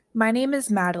My name is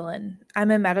Madeline.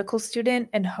 I'm a medical student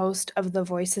and host of the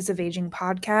Voices of Aging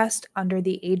podcast under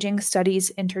the Aging Studies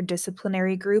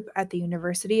Interdisciplinary Group at the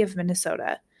University of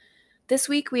Minnesota. This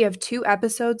week, we have 2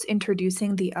 episodes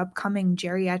introducing the upcoming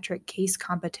geriatric case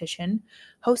competition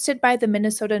hosted by the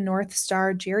Minnesota North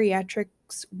Star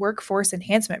Geriatric's Workforce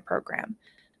Enhancement Program.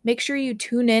 Make sure you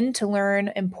tune in to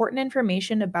learn important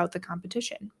information about the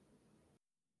competition.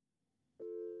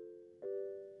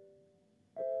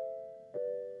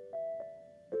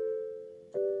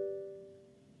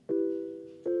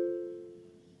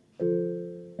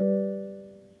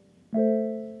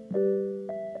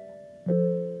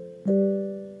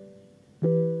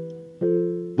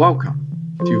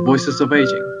 Welcome to Voices of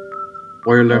Aging,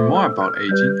 where you learn more about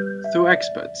aging through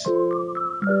experts.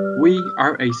 We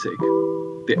are ASIC,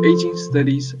 the Aging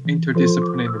Studies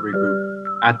Interdisciplinary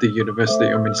Group at the University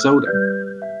of Minnesota.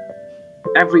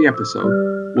 Every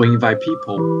episode, we invite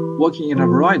people working in a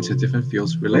variety of different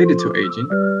fields related to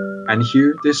aging and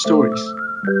hear their stories.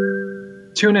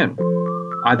 Tune in,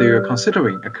 either you're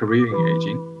considering a career in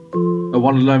aging, or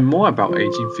want to learn more about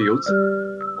aging fields,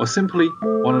 or simply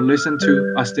want to listen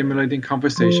to a stimulating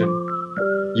conversation,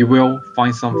 you will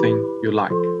find something you like.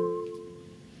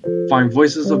 Find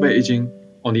Voices of Aging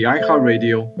on the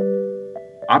iHeartRadio,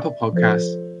 Apple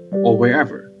Podcasts, or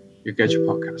wherever you get your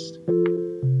podcast.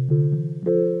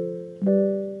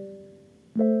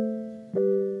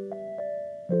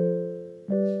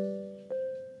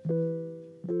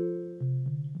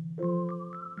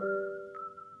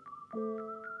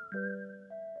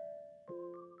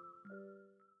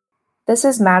 This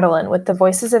is Madeline with the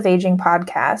Voices of Aging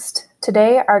podcast.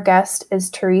 Today, our guest is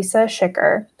Teresa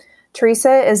Schicker.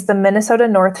 Teresa is the Minnesota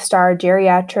North Star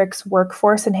Geriatric's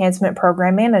Workforce Enhancement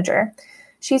Program Manager.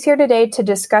 She's here today to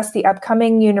discuss the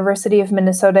upcoming University of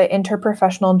Minnesota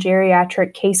Interprofessional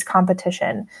Geriatric Case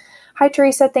Competition. Hi,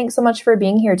 Teresa. Thanks so much for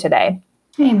being here today.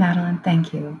 Hey, Madeline.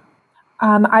 Thank you.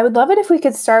 I would love it if we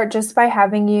could start just by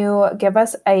having you give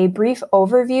us a brief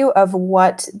overview of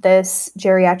what this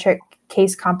geriatric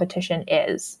case competition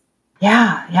is.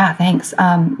 Yeah, thanks.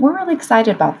 We're really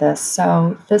excited about this.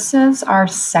 So this is our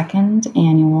second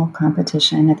annual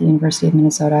competition at the University of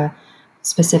Minnesota,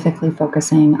 specifically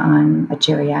focusing on a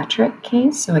geriatric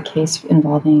case, so a case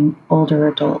involving older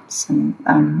adults and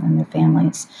their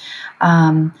families.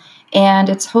 And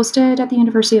it's hosted at the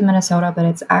University of Minnesota, but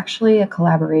it's actually a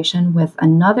collaboration with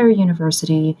another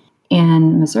university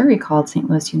in Missouri called St.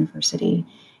 Louis University.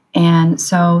 And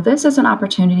so this is an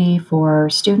opportunity for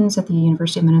students at the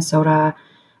University of Minnesota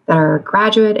that are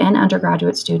graduate and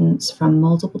undergraduate students from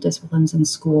multiple disciplines and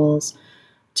schools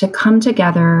to come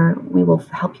together. We will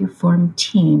help you form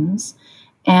teams.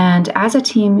 And as a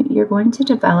team, you're going to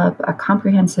develop a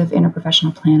comprehensive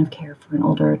interprofessional plan of care for an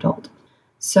older adult.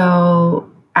 So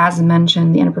as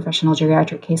mentioned, the Interprofessional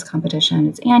Geriatric Case Competition,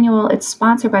 it's annual. It's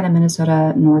sponsored by the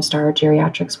Minnesota North Star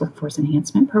Geriatric's Workforce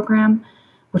Enhancement Program,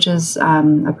 which is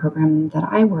a program that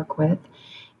I work with.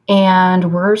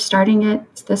 And we're starting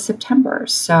it this September.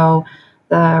 So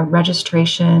the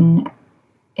registration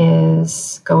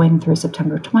is going through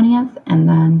September 20th, and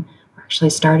then we're actually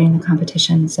starting the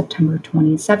competition September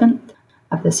 27th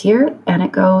of this year, and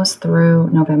it goes through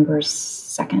November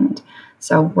 2nd.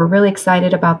 So we're really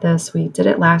excited about this. We did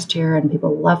it last year, and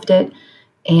people loved it.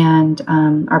 And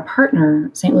our partner,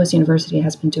 St. Louis University,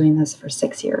 has been doing this for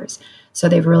 6 years. So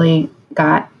they've really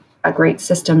got a great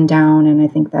system down, and I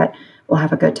think that we'll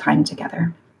have a good time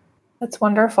together. That's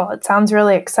wonderful. It sounds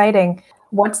really exciting.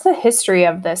 What's the history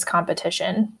of this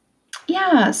competition?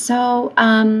 Yeah, so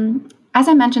as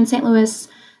I mentioned, St. Louis,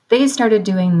 they started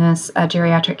doing this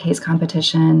geriatric case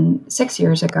competition 6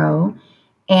 years ago,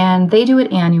 and they do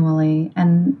it annually.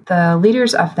 And the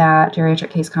leaders of that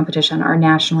geriatric case competition are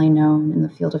nationally known in the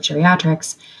field of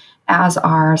geriatrics, as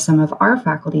are some of our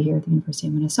faculty here at the University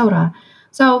of Minnesota.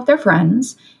 So they're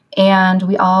friends, and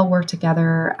we all work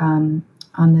together on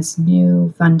this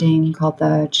new funding called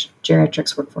the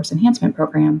Geriatrics Workforce Enhancement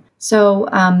Program. So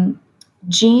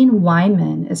Jean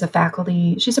Wyman is a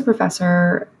faculty, she's a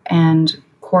professor and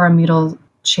Cora Muedel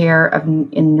Chair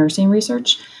in Nursing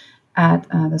Research at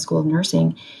the School of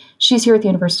Nursing. She's here at the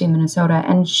University of Minnesota,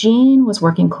 and Jean was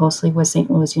working closely with St.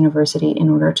 Louis University in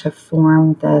order to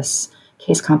form this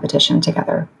case competition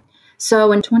together.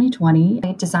 So in 2020,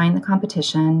 I designed the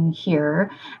competition here,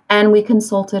 and we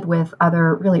consulted with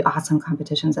other really awesome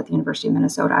competitions at the University of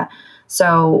Minnesota.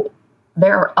 So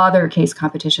there are other case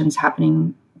competitions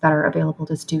happening that are available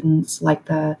to students, like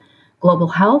the Global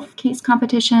Health Case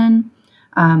Competition.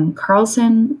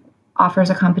 Carlson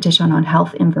offers a competition on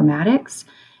health informatics,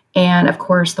 And of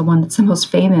course, the one that's the most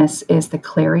famous is the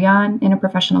Clarion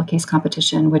Interprofessional Case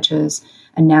Competition, which is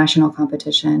a national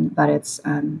competition, but it's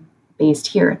based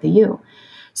here at the U.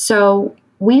 So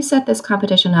we set this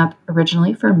competition up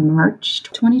originally for March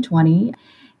 2020,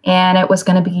 and it was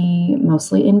going to be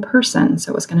mostly in person.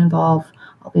 So it was going to involve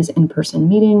all these in-person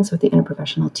meetings with the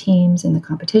interprofessional teams in the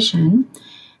competition.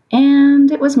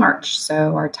 And it was March,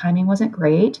 so our timing wasn't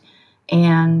great,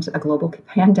 and a global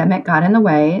pandemic got in the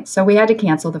way, so we had to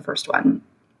cancel the first one.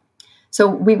 So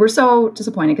we were so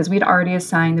disappointed because we'd already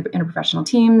assigned the interprofessional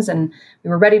teams and we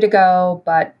were ready to go,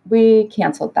 but we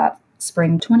canceled that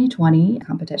spring 2020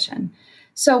 competition.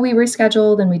 So we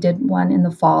rescheduled and we did one in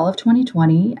the fall of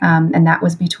 2020, and that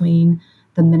was between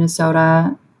the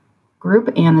Minnesota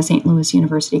group and the St. Louis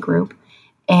University group.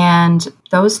 And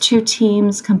those two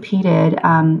teams competed.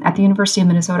 At the University of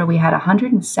Minnesota, we had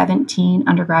 117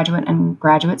 undergraduate and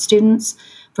graduate students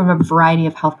from a variety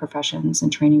of health professions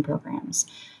and training programs.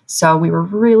 So we were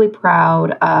really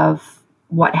proud of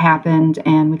what happened,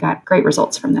 and we got great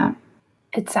results from that.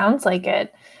 It sounds like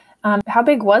it. How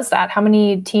big was that? How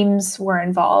many teams were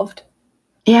involved?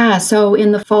 Yeah, so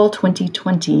in the fall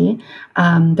 2020,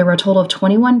 there were a total of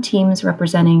 21 teams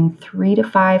representing 3 to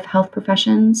 5 health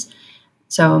professions.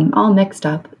 So all mixed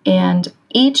up. And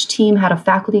each team had a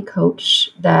faculty coach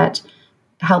that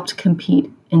helped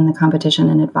compete in the competition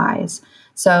and advise.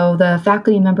 So the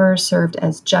faculty members served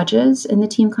as judges in the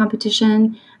team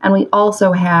competition. And we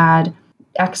also had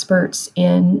experts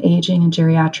in aging and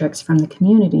geriatrics from the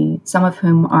community, some of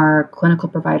whom are clinical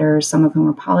providers, some of whom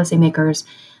are policymakers.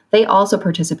 They also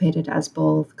participated as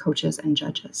both coaches and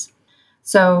judges.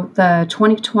 So the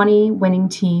 2020 winning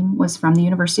team was from the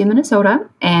University of Minnesota,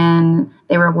 and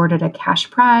they were awarded a cash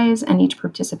prize, and each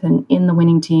participant in the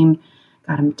winning team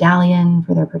got a medallion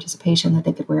for their participation that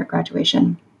they could wear at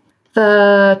graduation.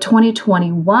 The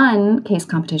 2021 case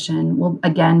competition will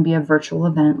again be a virtual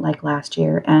event like last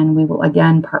year, and we will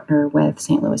again partner with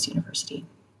St. Louis University.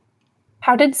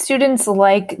 How did students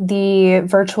like the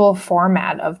virtual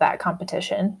format of that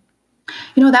competition?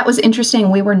 That was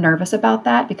interesting. We were nervous about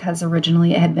that because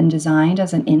originally it had been designed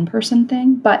as an in-person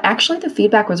thing, but actually the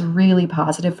feedback was really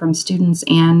positive from students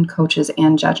and coaches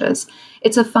and judges.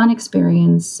 It's a fun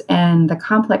experience, and the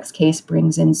complex case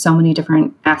brings in so many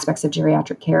different aspects of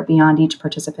geriatric care beyond each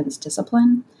participant's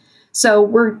discipline. So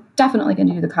we're definitely going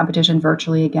to do the competition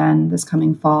virtually again this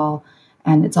coming fall,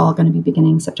 and it's all going to be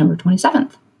beginning September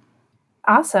 27th.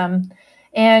 Awesome.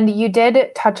 And you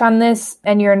did touch on this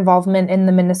and your involvement in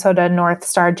the Minnesota North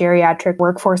Star Geriatric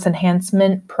Workforce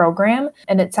Enhancement Program.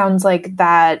 And it sounds like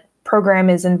that program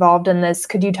is involved in this.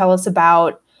 Could you tell us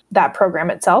about that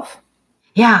program itself?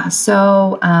 Yeah,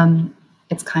 so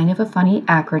it's kind of a funny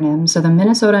acronym. So the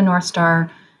Minnesota North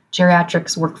Star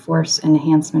Geriatrics Workforce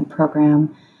Enhancement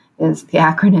Program the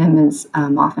acronym is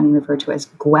often referred to as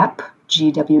GWEP,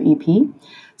 GWEP.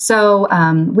 So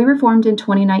we were formed in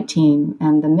 2019,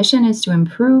 and the mission is to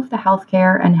improve the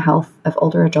healthcare and health of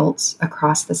older adults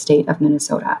across the state of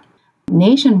Minnesota.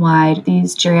 Nationwide,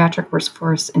 these geriatric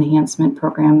workforce enhancement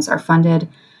programs are funded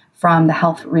from the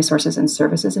Health Resources and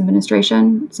Services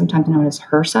Administration, sometimes known as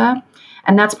HRSA,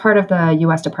 and that's part of the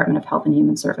U.S. Department of Health and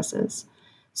Human Services.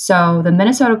 So the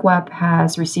Minnesota GWEP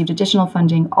has received additional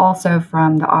funding also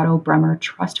from the Otto Bremer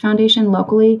Trust Foundation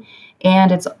locally,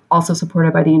 and it's also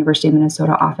supported by the University of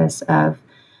Minnesota Office of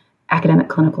Academic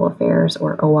Clinical Affairs,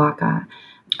 or OACA.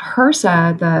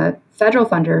 HRSA, the federal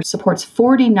funder, supports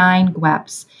 49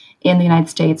 GWEPs in the United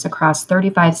States across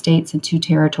 35 states and 2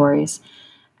 territories.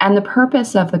 And the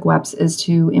purpose of the GWEPs is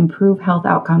to improve health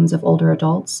outcomes of older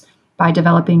adults by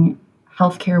developing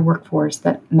healthcare workforce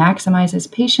that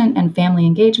maximizes patient and family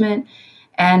engagement,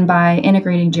 and by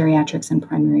integrating geriatrics in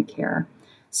primary care.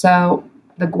 So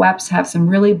the GWEPs have some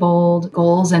really bold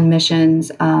goals and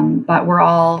missions, but we're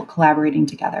all collaborating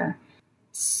together.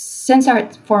 Since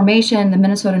our formation, the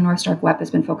Minnesota North Star GWEP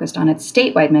has been focused on its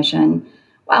statewide mission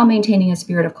while maintaining a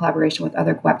spirit of collaboration with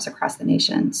other GWEPs across the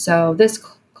nation. So this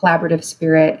collaborative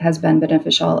spirit has been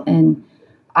beneficial in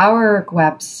our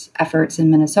GWEP's efforts in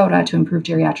Minnesota to improve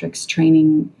geriatrics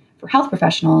training for health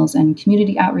professionals and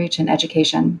community outreach and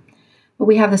education. But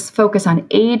we have this focus on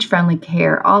age-friendly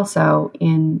care also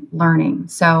in learning.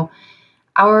 So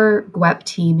our GWEP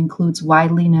team includes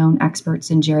widely known experts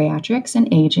in geriatrics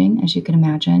and aging, as you can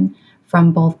imagine,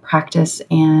 from both practice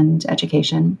and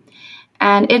education.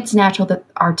 And it's natural that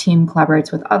our team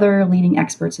collaborates with other leading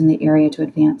experts in the area to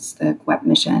advance the GWEP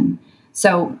mission.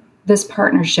 So this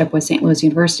partnership with St. Louis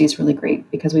University is really great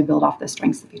because we build off the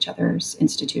strengths of each other's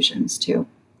institutions too.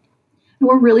 And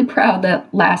we're really proud that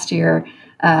last year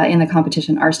in the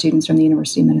competition, our students from the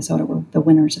University of Minnesota were the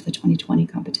winners of the 2020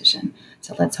 competition.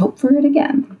 So let's hope for it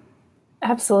again.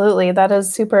 Absolutely. That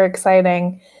is super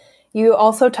exciting. You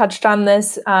also touched on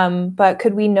this, but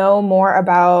could we know more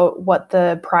about what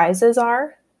the prizes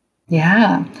are?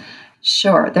 Yeah,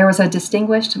 sure. There was a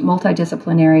distinguished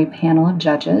multidisciplinary panel of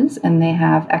judges, and they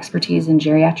have expertise in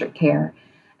geriatric care,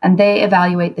 and they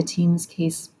evaluate the team's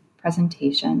case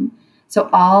presentation. So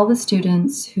all the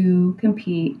students who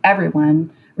compete,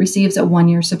 everyone, receives a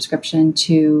 1-year subscription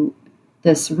to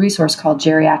this resource called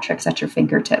Geriatrics at Your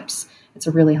Fingertips. It's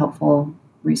a really helpful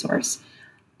resource.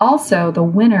 Also, the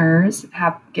winners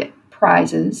get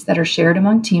prizes that are shared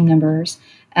among team members,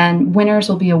 and winners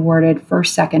will be awarded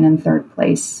first, second, and third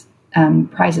place.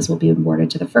 Prizes will be awarded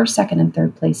to the first, second, and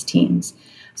third place teams.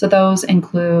 So those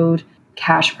include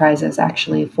cash prizes,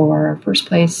 actually, for first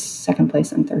place, second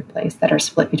place, and third place that are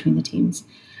split between the teams.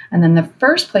 And then the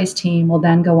first place team will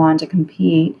then go on to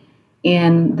compete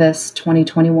in this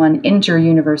 2021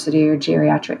 inter-university or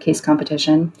geriatric case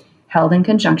competition held in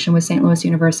conjunction with St. Louis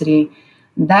University.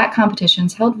 That competition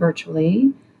is held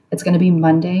virtually. It's going to be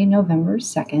Monday, November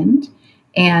 2nd.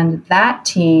 And that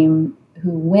team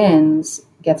who wins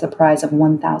gets a prize of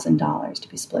 $1,000 to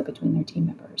be split between their team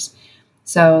members.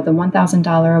 So the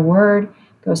 $1,000 award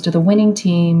goes to the winning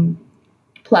team,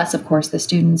 plus, of course, the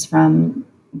students from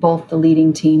both the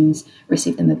leading teams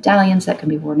receive the medallions that can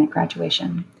be worn at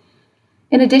graduation.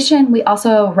 In addition, we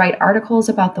also write articles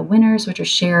about the winners, which are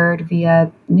shared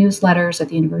via newsletters at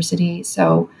the university.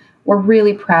 So we're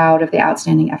really proud of the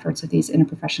outstanding efforts of these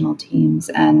interprofessional teams,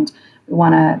 and we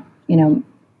want to,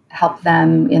 help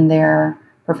them in their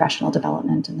professional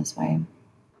development in this way.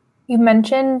 You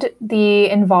mentioned the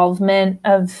involvement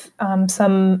of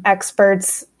some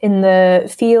experts in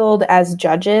the field as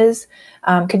judges.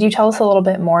 Could you tell us a little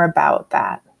bit more about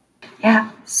that? Yeah,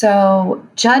 so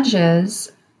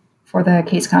judges for the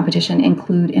case competition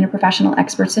include interprofessional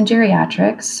experts in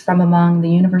geriatrics from among the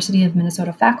University of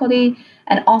Minnesota faculty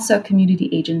and also community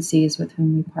agencies with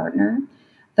whom we partner.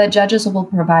 The judges will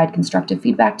provide constructive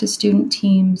feedback to student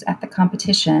teams at the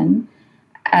competition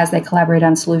as they collaborate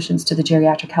on solutions to the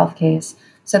geriatric health case.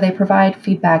 So they provide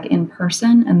feedback in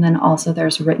person, and then also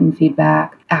there's written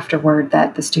feedback afterward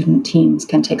that the student teams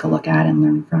can take a look at and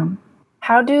learn from.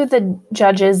 How do the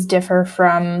judges differ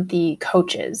from the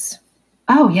coaches?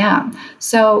 Oh, yeah.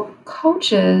 So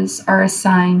coaches are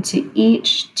assigned to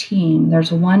each team.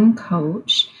 There's one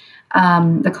coach.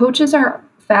 The coaches are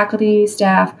faculty,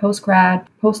 staff, postgrad,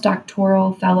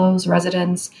 postdoctoral fellows,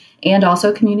 residents, and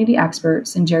also community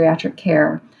experts in geriatric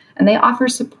care. And they offer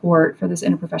support for this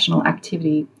interprofessional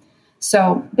activity.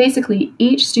 So basically,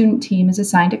 each student team is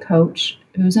assigned a coach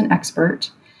who's an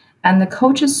expert, and the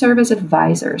coaches serve as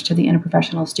advisors to the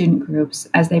interprofessional student groups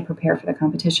as they prepare for the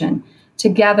competition,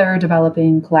 together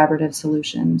developing collaborative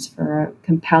solutions for a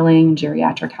compelling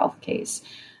geriatric health case.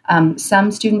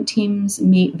 Some student teams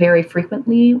meet very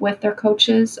frequently with their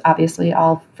coaches, obviously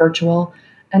all virtual,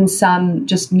 and some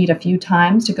just meet a few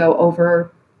times to go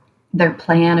over their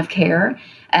plan of care,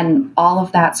 and all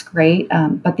of that's great.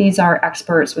 But these are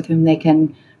experts with whom they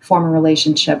can form a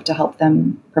relationship to help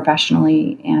them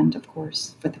professionally and, of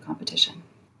course, with the competition.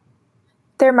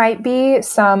 There might be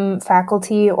some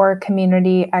faculty or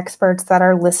community experts that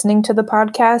are listening to the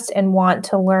podcast and want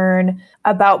to learn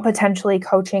about potentially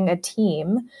coaching a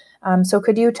team. So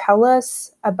could you tell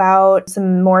us about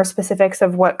some more specifics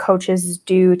of what coaches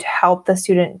do to help the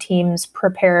student teams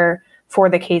prepare for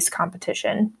the case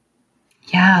competition?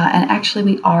 Yeah, and actually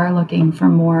we are looking for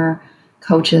more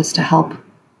coaches to help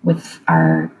with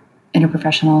our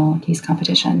interprofessional case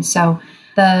competition. So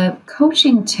the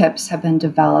coaching tips have been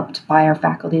developed by our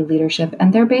faculty leadership,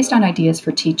 and they're based on ideas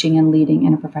for teaching and leading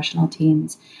interprofessional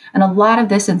teams. And a lot of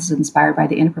this is inspired by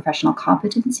the interprofessional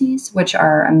competencies, which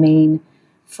are a main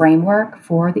framework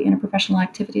for the interprofessional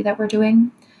activity that we're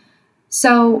doing.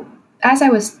 So as I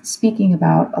was speaking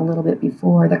about a little bit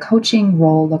before, the coaching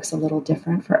role looks a little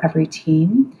different for every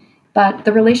team, but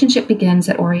the relationship begins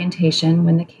at orientation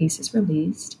when the case is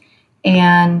released,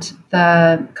 and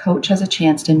the coach has a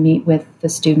chance to meet with the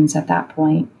students at that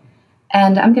point.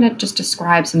 And I'm going to just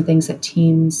describe some things that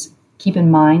teams keep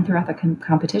in mind throughout the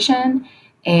competition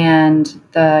and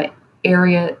the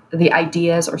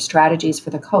ideas or strategies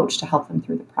for the coach to help them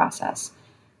through the process.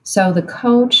 So the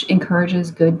coach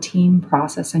encourages good team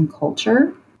process and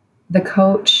culture. The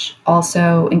coach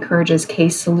also encourages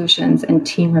case solutions and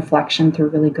team reflection through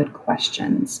really good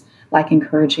questions, like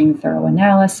encouraging thorough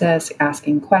analysis,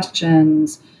 asking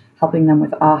questions, helping them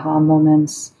with aha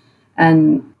moments,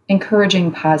 and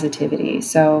encouraging positivity.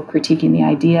 So critiquing the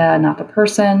idea, not the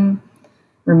person,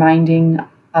 reminding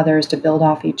others to build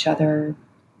off each other,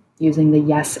 using the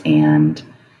yes and.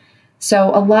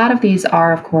 So a lot of these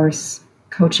are, of course,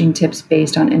 coaching tips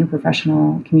based on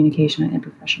interprofessional communication and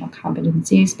interprofessional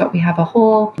competencies, but we have a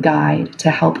whole guide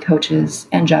to help coaches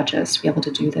and judges to be able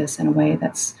to do this in a way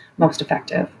that's most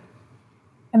effective.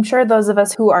 I'm sure those of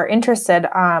us who are interested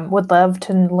would love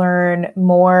to learn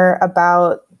more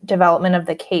about development of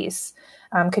the case.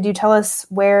 Could you tell us,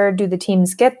 where do the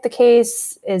teams get the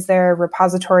case? Is there a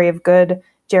repository of good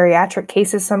geriatric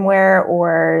cases somewhere,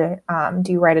 or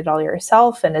do you write it all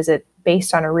yourself? And is it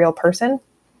based on a real person?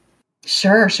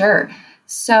 Sure.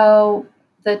 So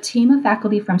the team of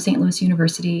faculty from St. Louis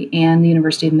University and the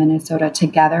University of Minnesota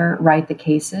together write the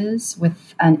cases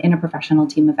with an interprofessional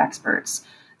team of experts.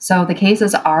 So the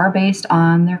cases are based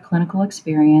on their clinical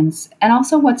experience and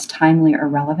also what's timely or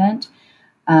relevant.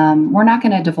 We're not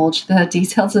going to divulge the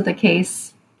details of the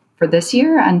case for this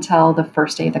year until the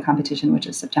first day of the competition, which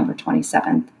is September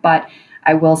 27th. But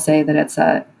I will say that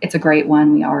it's a great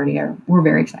one. We're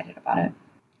very excited about it.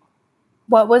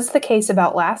 What was the case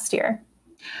about last year?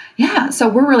 Yeah, so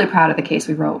we're really proud of the case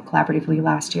we wrote collaboratively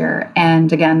last year.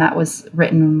 And again, that was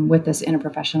written with this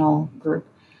interprofessional group.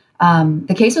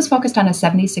 The case was focused on a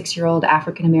 76-year-old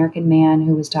African-American man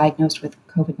who was diagnosed with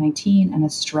COVID-19 and a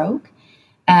stroke.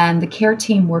 And the care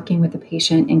team working with the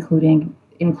patient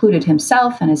included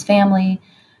himself and his family,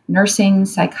 nursing,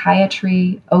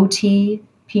 psychiatry, OT,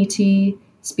 PT,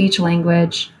 speech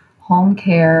language, home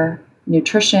care,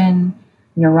 nutrition,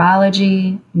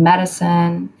 neurology,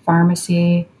 medicine,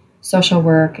 pharmacy, social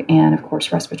work, and of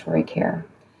course, respiratory care.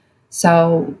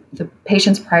 So the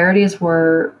patient's priorities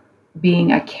were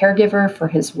being a caregiver for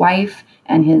his wife,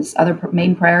 and his other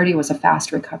main priority was a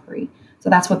fast recovery. So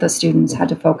that's what the students had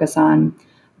to focus on.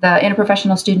 The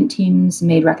interprofessional student teams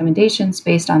made recommendations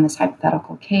based on this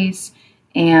hypothetical case,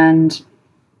 and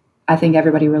I think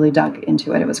everybody really dug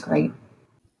into it. It was great.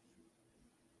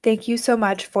 Thank you so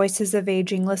much, Voices of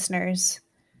Aging listeners.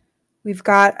 We've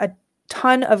got a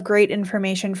ton of great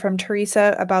information from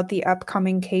Teresa about the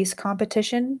upcoming case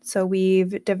competition. So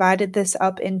we've divided this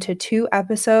up into 2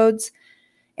 episodes,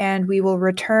 and we will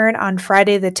return on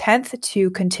Friday the 10th to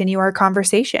continue our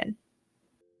conversation.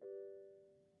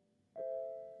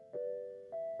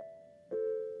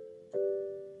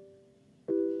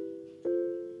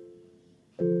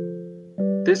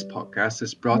 This podcast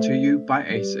is brought to you by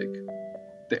ASIC,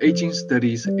 the Aging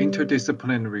Studies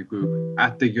Interdisciplinary Group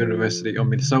at the University of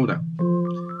Minnesota.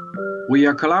 We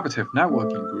are a collaborative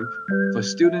networking group for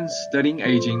students studying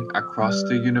aging across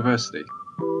the university.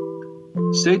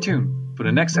 Stay tuned for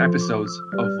the next episodes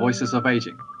of Voices of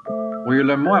Aging, where you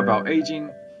learn more about aging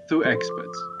through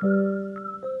experts.